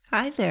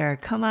Hi there,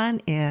 come on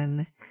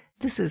in.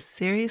 This is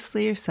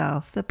Seriously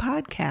Yourself, the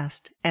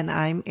podcast, and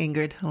I'm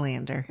Ingrid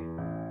Hollander.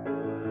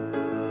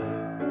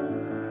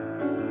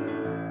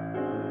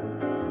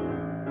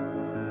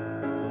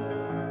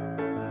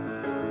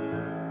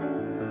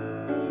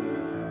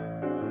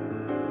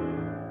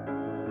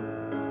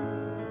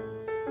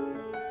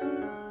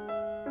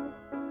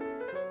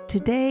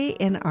 Today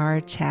in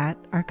our chat,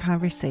 our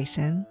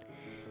conversation,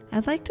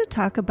 I'd like to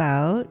talk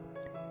about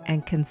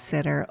and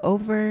consider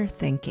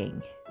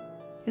overthinking.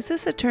 Is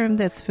this a term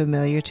that's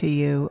familiar to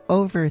you?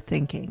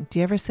 Overthinking. Do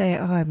you ever say,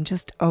 oh, I'm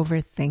just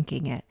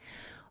overthinking it?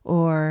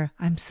 Or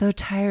I'm so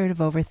tired of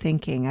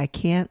overthinking, I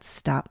can't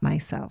stop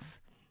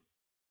myself.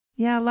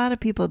 Yeah, a lot of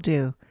people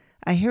do.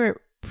 I hear it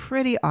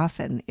pretty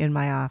often in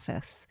my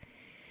office.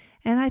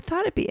 And I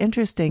thought it'd be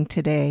interesting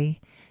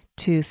today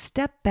to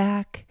step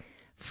back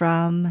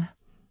from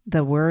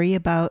the worry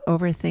about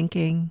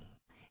overthinking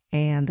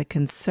and the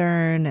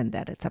concern and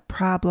that it's a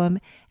problem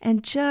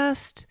and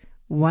just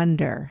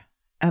wonder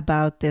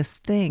about this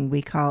thing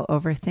we call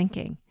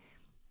overthinking.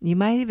 You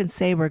might even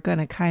say we're going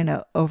to kind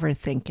of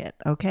overthink it,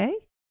 okay?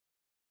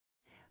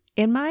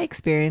 In my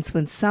experience,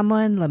 when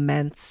someone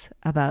laments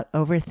about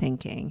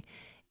overthinking,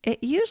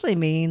 it usually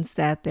means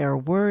that they're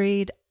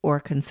worried or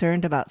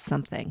concerned about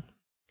something,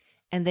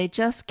 and they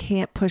just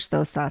can't push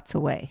those thoughts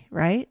away,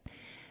 right?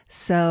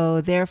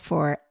 So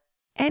therefore,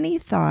 any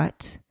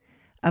thought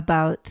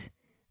about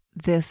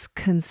this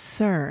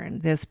concern,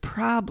 this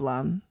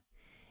problem,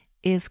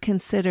 is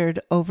considered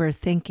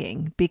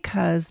overthinking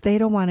because they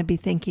don't want to be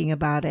thinking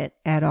about it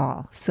at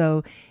all.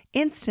 So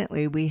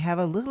instantly we have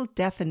a little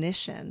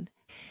definition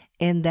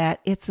in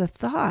that it's a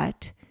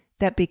thought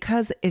that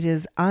because it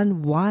is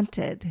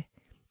unwanted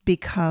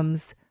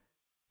becomes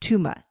too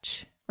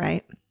much,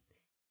 right?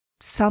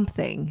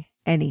 Something,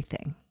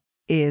 anything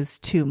is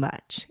too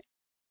much.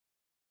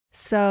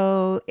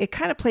 So it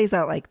kind of plays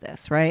out like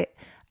this, right?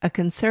 A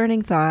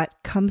concerning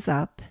thought comes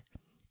up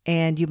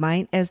and you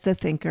might, as the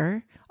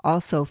thinker,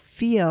 also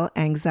feel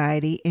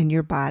anxiety in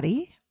your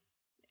body.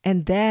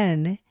 And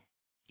then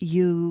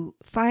you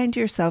find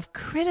yourself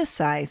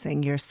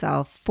criticizing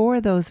yourself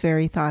for those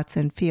very thoughts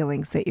and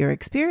feelings that you're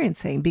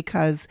experiencing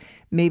because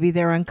maybe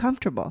they're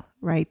uncomfortable,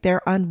 right?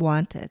 They're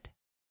unwanted.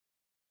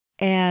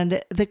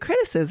 And the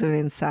criticism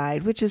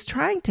inside, which is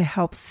trying to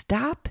help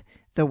stop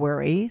the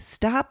worry,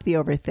 stop the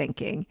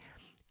overthinking,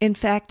 in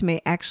fact, may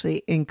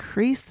actually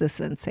increase the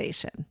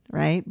sensation,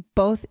 right?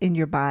 Both in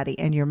your body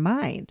and your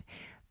mind,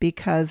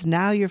 because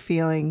now you're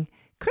feeling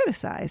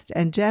criticized.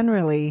 And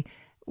generally,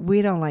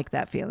 we don't like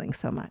that feeling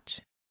so much.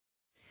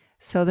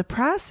 So the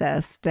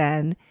process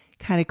then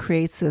kind of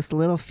creates this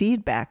little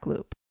feedback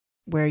loop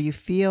where you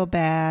feel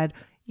bad,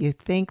 you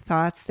think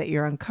thoughts that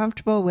you're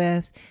uncomfortable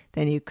with,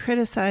 then you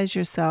criticize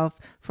yourself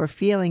for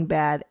feeling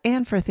bad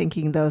and for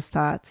thinking those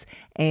thoughts,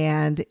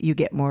 and you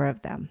get more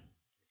of them,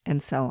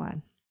 and so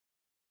on.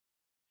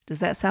 Does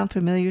that sound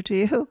familiar to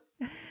you?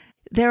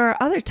 There are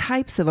other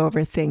types of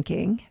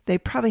overthinking. They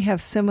probably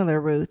have similar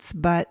roots,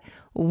 but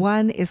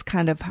one is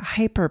kind of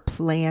hyper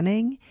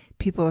planning.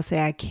 People will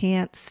say, I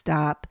can't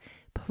stop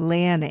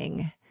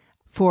planning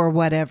for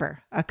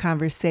whatever, a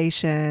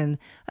conversation,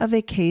 a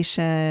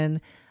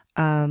vacation,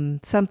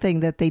 something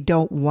that they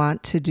don't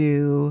want to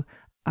do,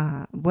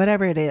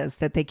 whatever it is,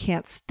 that they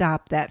can't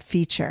stop that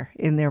feature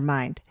in their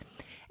mind.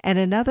 And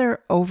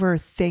another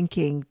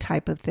overthinking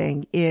type of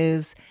thing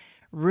is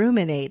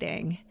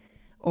ruminating,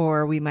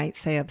 or we might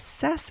say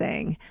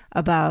obsessing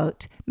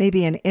about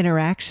maybe an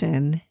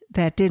interaction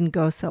that didn't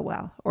go so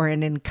well, or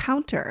an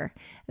encounter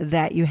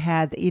that you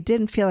had that you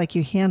didn't feel like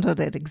you handled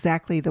it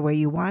exactly the way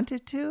you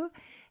wanted to.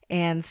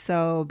 And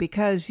so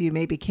because you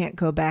maybe can't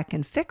go back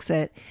and fix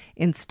it,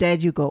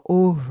 instead you go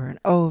over and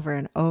over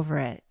and over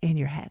it in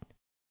your head.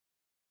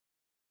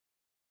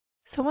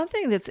 So one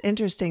thing that's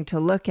interesting to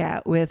look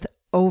at with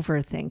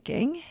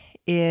overthinking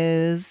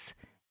is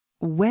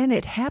when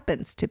it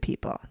happens to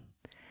people.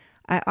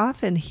 I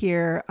often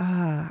hear,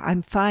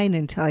 I'm fine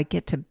until I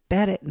get to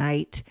bed at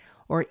night,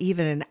 or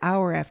even an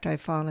hour after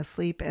I've fallen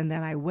asleep, and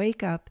then I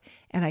wake up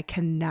and I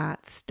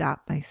cannot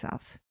stop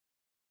myself.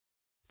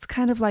 It's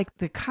kind of like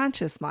the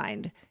conscious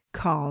mind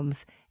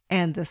calms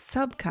and the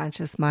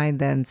subconscious mind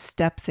then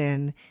steps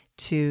in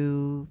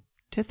to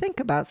think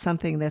about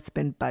something that's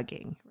been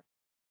bugging.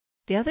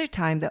 The other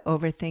time that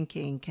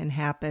overthinking can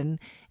happen,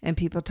 and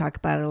people talk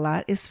about it a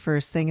lot, is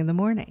first thing in the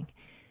morning.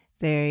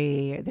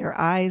 Their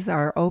eyes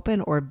are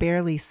open or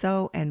barely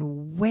so,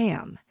 and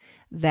wham,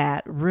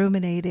 that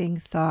ruminating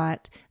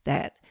thought,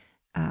 that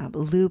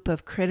loop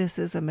of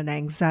criticism and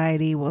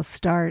anxiety will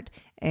start,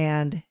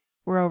 and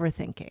we're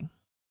overthinking.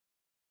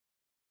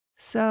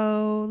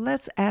 So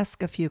let's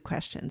ask a few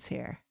questions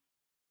here.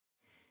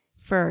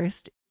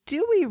 First,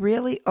 do we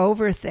really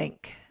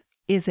overthink?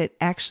 Is it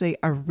actually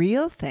a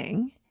real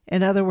thing?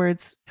 In other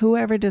words,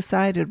 whoever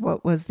decided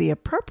what was the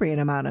appropriate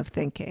amount of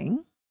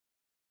thinking?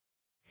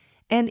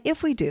 And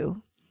if we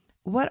do,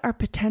 what are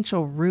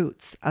potential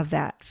roots of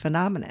that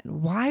phenomenon?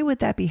 Why would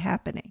that be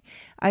happening?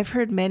 I've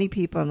heard many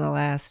people in the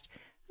last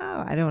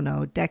I don't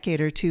know,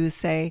 decade or two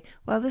say,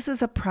 well, this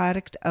is a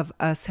product of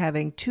us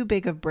having too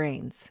big of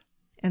brains.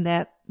 And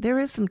that there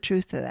is some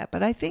truth to that.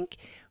 But I think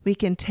we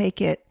can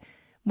take it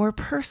more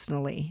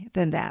personally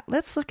than that.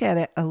 Let's look at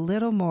it a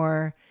little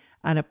more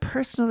on a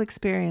personal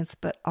experience,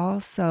 but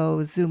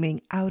also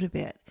zooming out a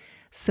bit.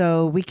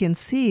 So we can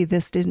see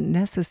this didn't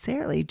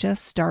necessarily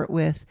just start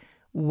with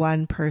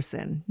one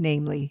person,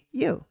 namely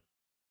you.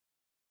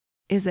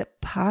 Is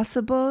it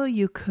possible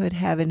you could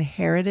have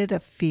inherited a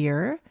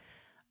fear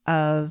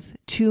of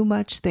too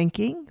much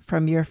thinking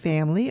from your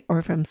family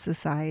or from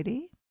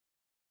society?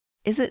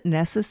 Is it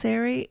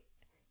necessary,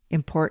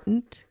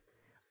 important,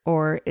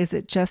 or is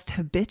it just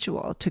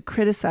habitual to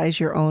criticize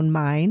your own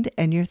mind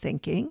and your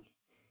thinking,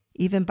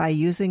 even by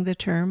using the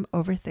term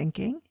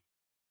overthinking?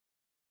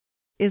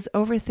 Is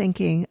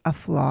overthinking a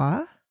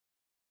flaw?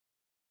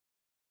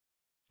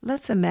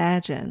 Let's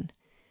imagine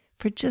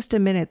for just a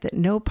minute that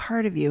no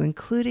part of you,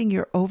 including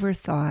your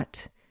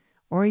overthought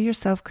or your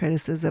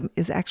self-criticism,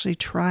 is actually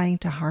trying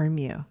to harm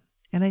you.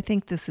 And I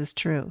think this is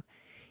true.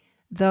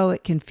 Though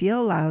it can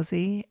feel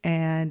lousy,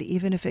 and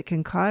even if it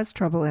can cause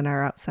trouble in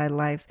our outside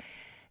lives,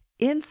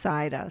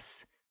 inside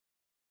us,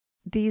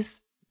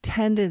 these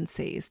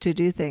tendencies to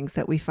do things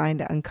that we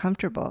find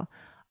uncomfortable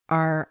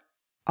are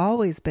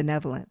always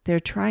benevolent.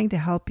 They're trying to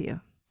help you.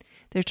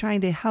 They're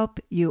trying to help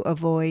you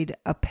avoid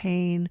a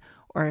pain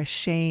or a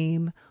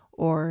shame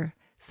or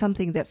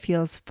something that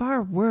feels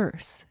far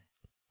worse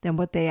than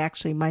what they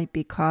actually might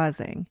be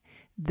causing,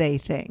 they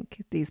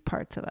think, these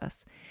parts of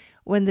us.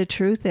 When the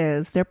truth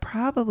is, they're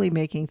probably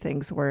making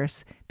things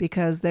worse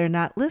because they're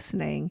not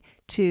listening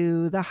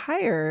to the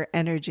higher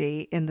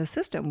energy in the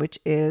system, which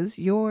is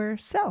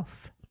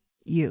yourself,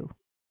 you.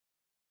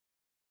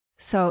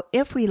 So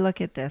if we look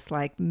at this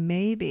like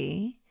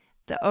maybe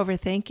the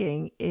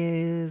overthinking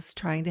is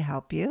trying to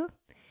help you,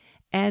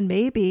 and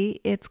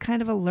maybe it's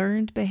kind of a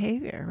learned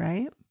behavior,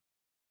 right?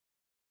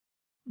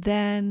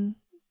 Then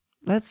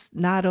let's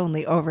not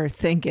only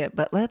overthink it,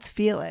 but let's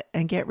feel it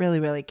and get really,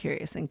 really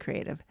curious and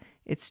creative.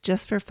 It's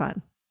just for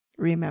fun.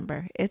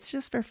 Remember, it's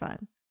just for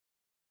fun.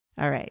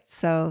 All right,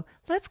 so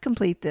let's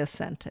complete this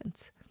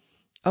sentence.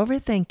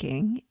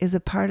 Overthinking is a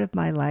part of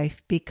my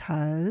life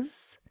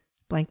because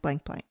blank,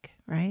 blank, blank,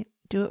 right?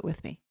 Do it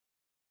with me.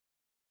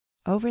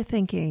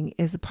 Overthinking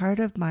is a part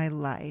of my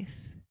life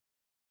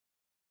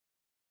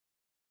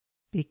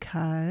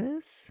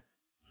because,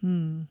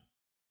 some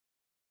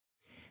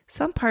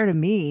part of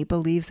me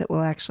believes it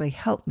will actually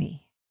help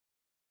me.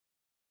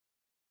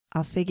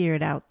 I'll figure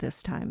it out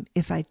this time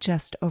if I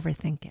just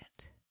overthink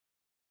it.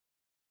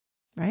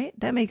 Right?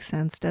 That makes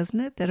sense, doesn't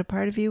it? That a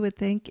part of you would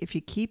think if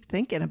you keep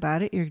thinking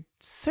about it, you're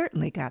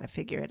certainly got to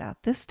figure it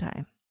out this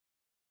time.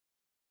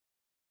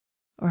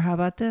 Or how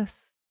about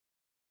this?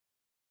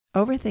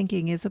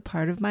 Overthinking is a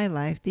part of my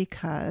life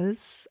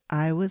because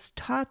I was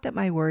taught that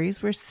my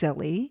worries were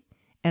silly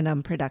and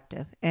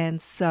unproductive.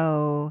 And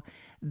so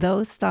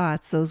those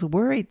thoughts, those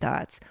worried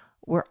thoughts,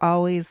 were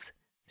always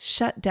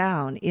shut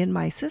down in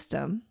my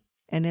system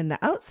and in the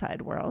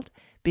outside world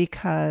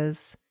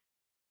because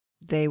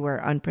they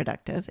were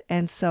unproductive.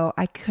 And so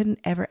I couldn't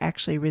ever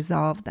actually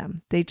resolve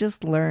them. They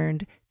just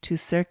learned to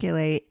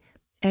circulate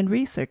and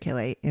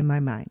recirculate in my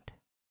mind.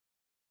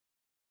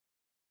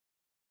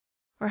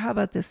 Or how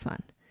about this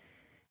one?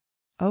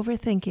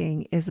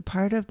 Overthinking is a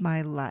part of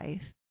my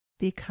life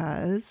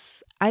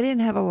because I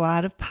didn't have a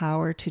lot of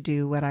power to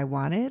do what I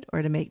wanted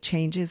or to make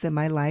changes in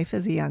my life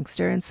as a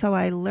youngster. And so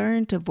I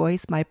learned to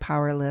voice my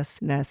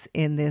powerlessness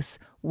in this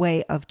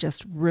way of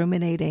just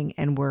ruminating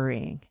and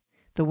worrying.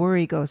 The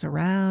worry goes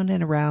around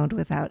and around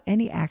without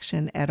any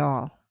action at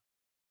all.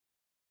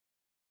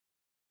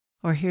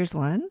 Or here's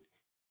one.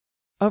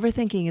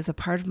 Overthinking is a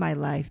part of my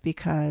life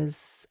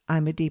because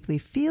I'm a deeply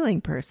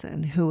feeling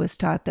person who was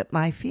taught that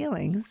my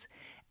feelings,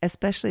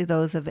 especially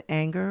those of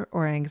anger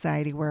or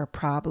anxiety, were a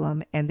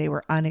problem and they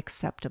were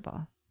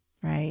unacceptable,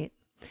 right?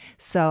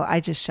 So I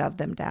just shoved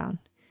them down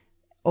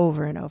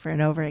over and over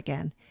and over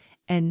again.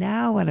 And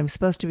now when I'm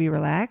supposed to be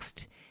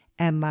relaxed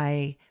and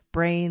my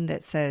brain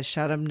that says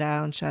shut them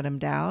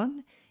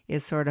down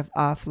is sort of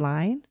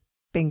offline,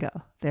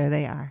 bingo, there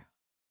they are.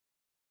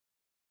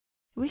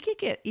 We could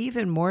get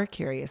even more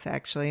curious,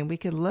 actually, and we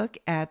could look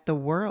at the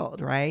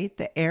world, right?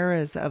 The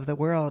eras of the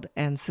world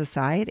and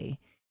society.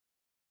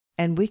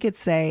 And we could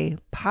say,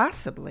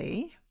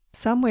 possibly,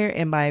 somewhere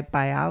in my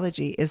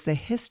biology is the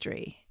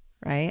history,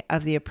 right,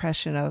 of the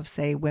oppression of,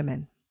 say,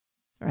 women,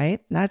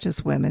 right? Not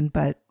just women,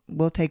 but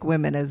we'll take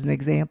women as an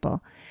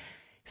example.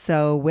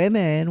 So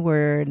women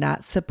were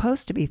not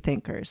supposed to be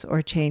thinkers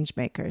or change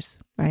makers,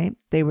 right?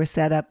 They were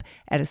set up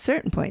at a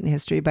certain point in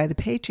history by the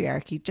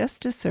patriarchy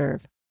just to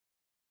serve.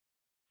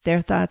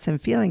 Their thoughts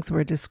and feelings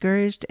were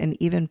discouraged and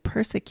even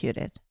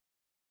persecuted.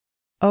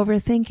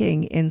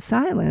 Overthinking in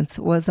silence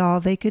was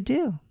all they could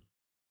do.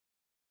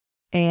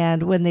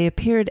 And when they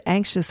appeared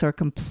anxious or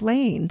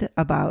complained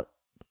about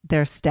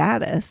their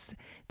status,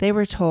 they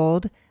were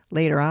told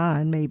later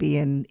on, maybe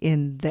in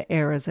the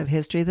eras of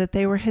history, that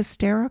they were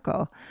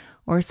hysterical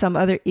or some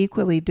other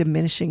equally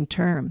diminishing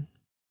term,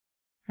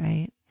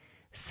 right?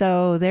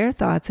 So their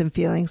thoughts and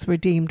feelings were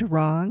deemed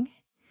wrong.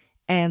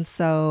 And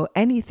so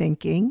any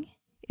thinking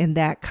in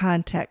that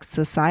context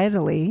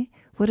societally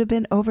would have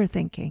been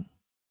overthinking.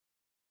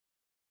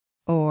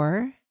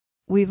 Or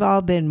we've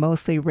all been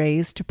mostly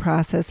raised to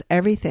process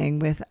everything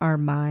with our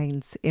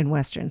minds in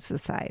Western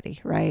society,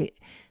 right?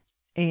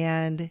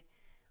 And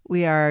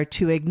we are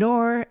to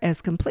ignore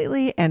as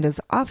completely and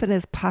as often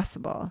as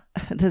possible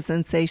the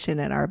sensation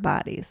in our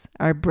bodies.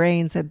 Our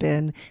brains have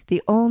been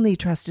the only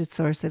trusted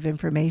source of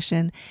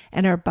information,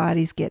 and our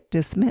bodies get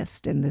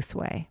dismissed in this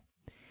way.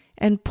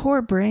 And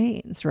poor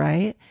brains,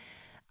 right?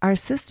 Our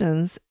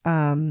systems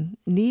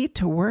need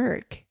to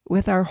work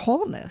with our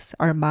wholeness,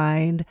 our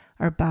mind,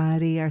 our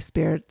body, our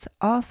spirits,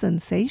 all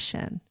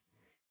sensation.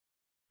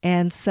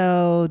 And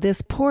so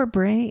this poor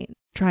brain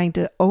trying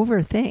to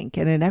overthink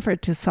in an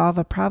effort to solve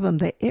a problem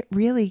that it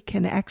really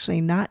can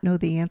actually not know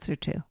the answer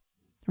to,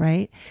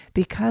 right?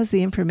 Because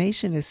the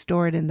information is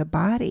stored in the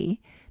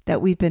body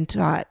that we've been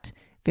taught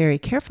very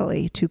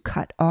carefully to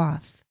cut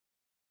off.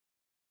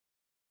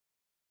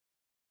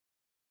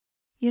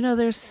 You know,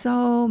 there's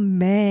so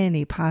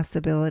many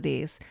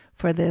possibilities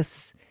for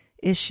this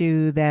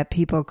issue that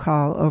people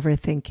call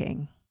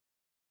overthinking.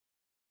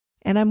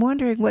 And I'm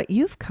wondering what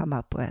you've come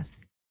up with.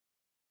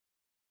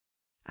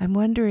 I'm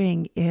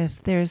wondering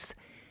if there's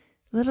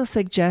little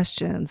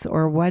suggestions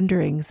or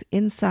wonderings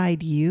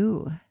inside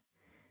you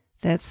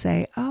that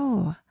say,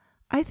 oh,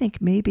 I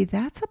think maybe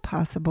that's a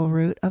possible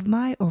root of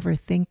my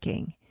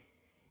overthinking.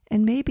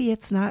 And maybe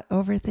it's not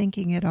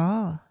overthinking at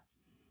all.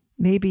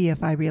 Maybe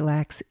if I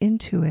relax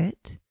into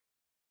it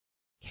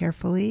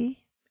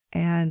carefully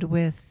and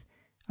with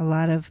a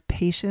lot of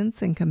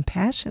patience and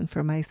compassion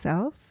for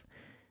myself,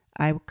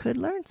 I could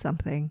learn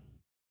something.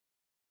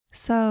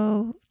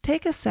 So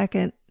take a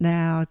second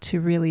now to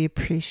really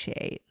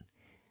appreciate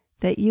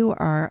that you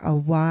are a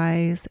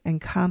wise and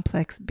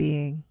complex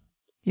being.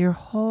 Your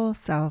whole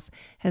self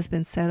has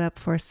been set up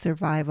for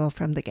survival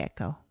from the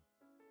get-go.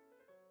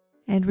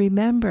 And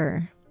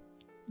remember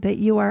that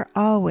you are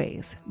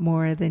always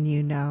more than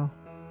you know.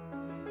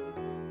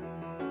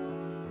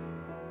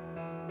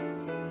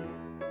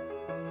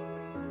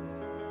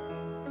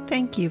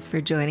 Thank you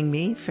for joining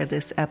me for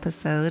this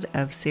episode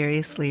of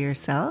Seriously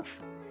Yourself.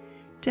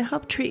 To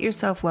help treat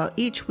yourself well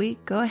each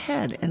week, go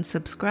ahead and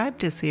subscribe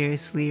to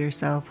Seriously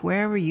Yourself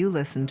wherever you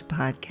listen to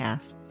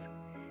podcasts.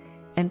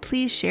 And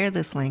please share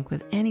this link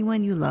with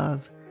anyone you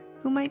love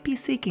who might be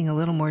seeking a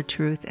little more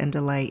truth and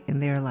delight in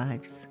their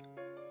lives.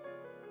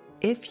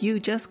 If you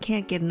just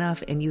can't get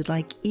enough and you'd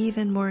like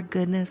even more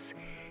goodness,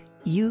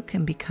 you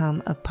can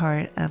become a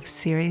part of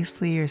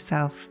Seriously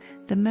Yourself,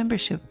 the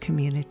membership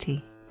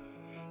community.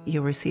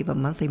 You'll receive a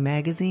monthly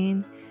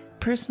magazine,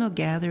 personal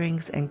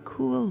gatherings, and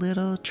cool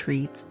little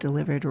treats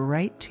delivered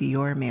right to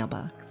your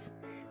mailbox.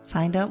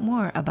 Find out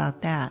more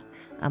about that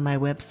on my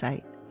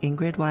website,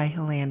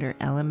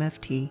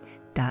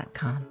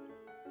 ingridyhilanderlmft.com.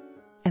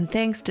 And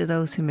thanks to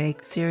those who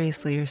make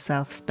Seriously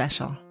Yourself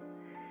special.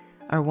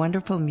 Our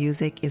wonderful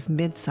music is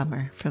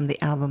Midsummer from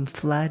the album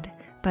Flood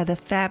by the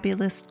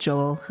fabulous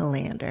Joel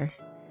Hilander.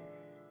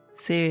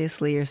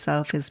 Seriously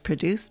Yourself is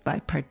produced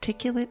by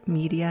Particulate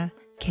Media,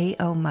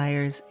 K.O.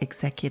 Myers,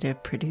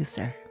 executive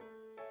producer.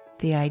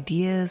 The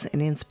ideas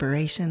and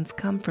inspirations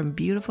come from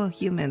beautiful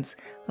humans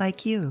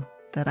like you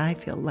that I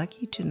feel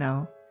lucky to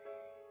know.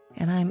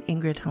 And I'm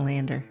Ingrid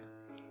Hilander.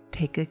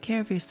 Take good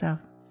care of yourself.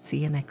 See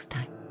you next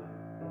time.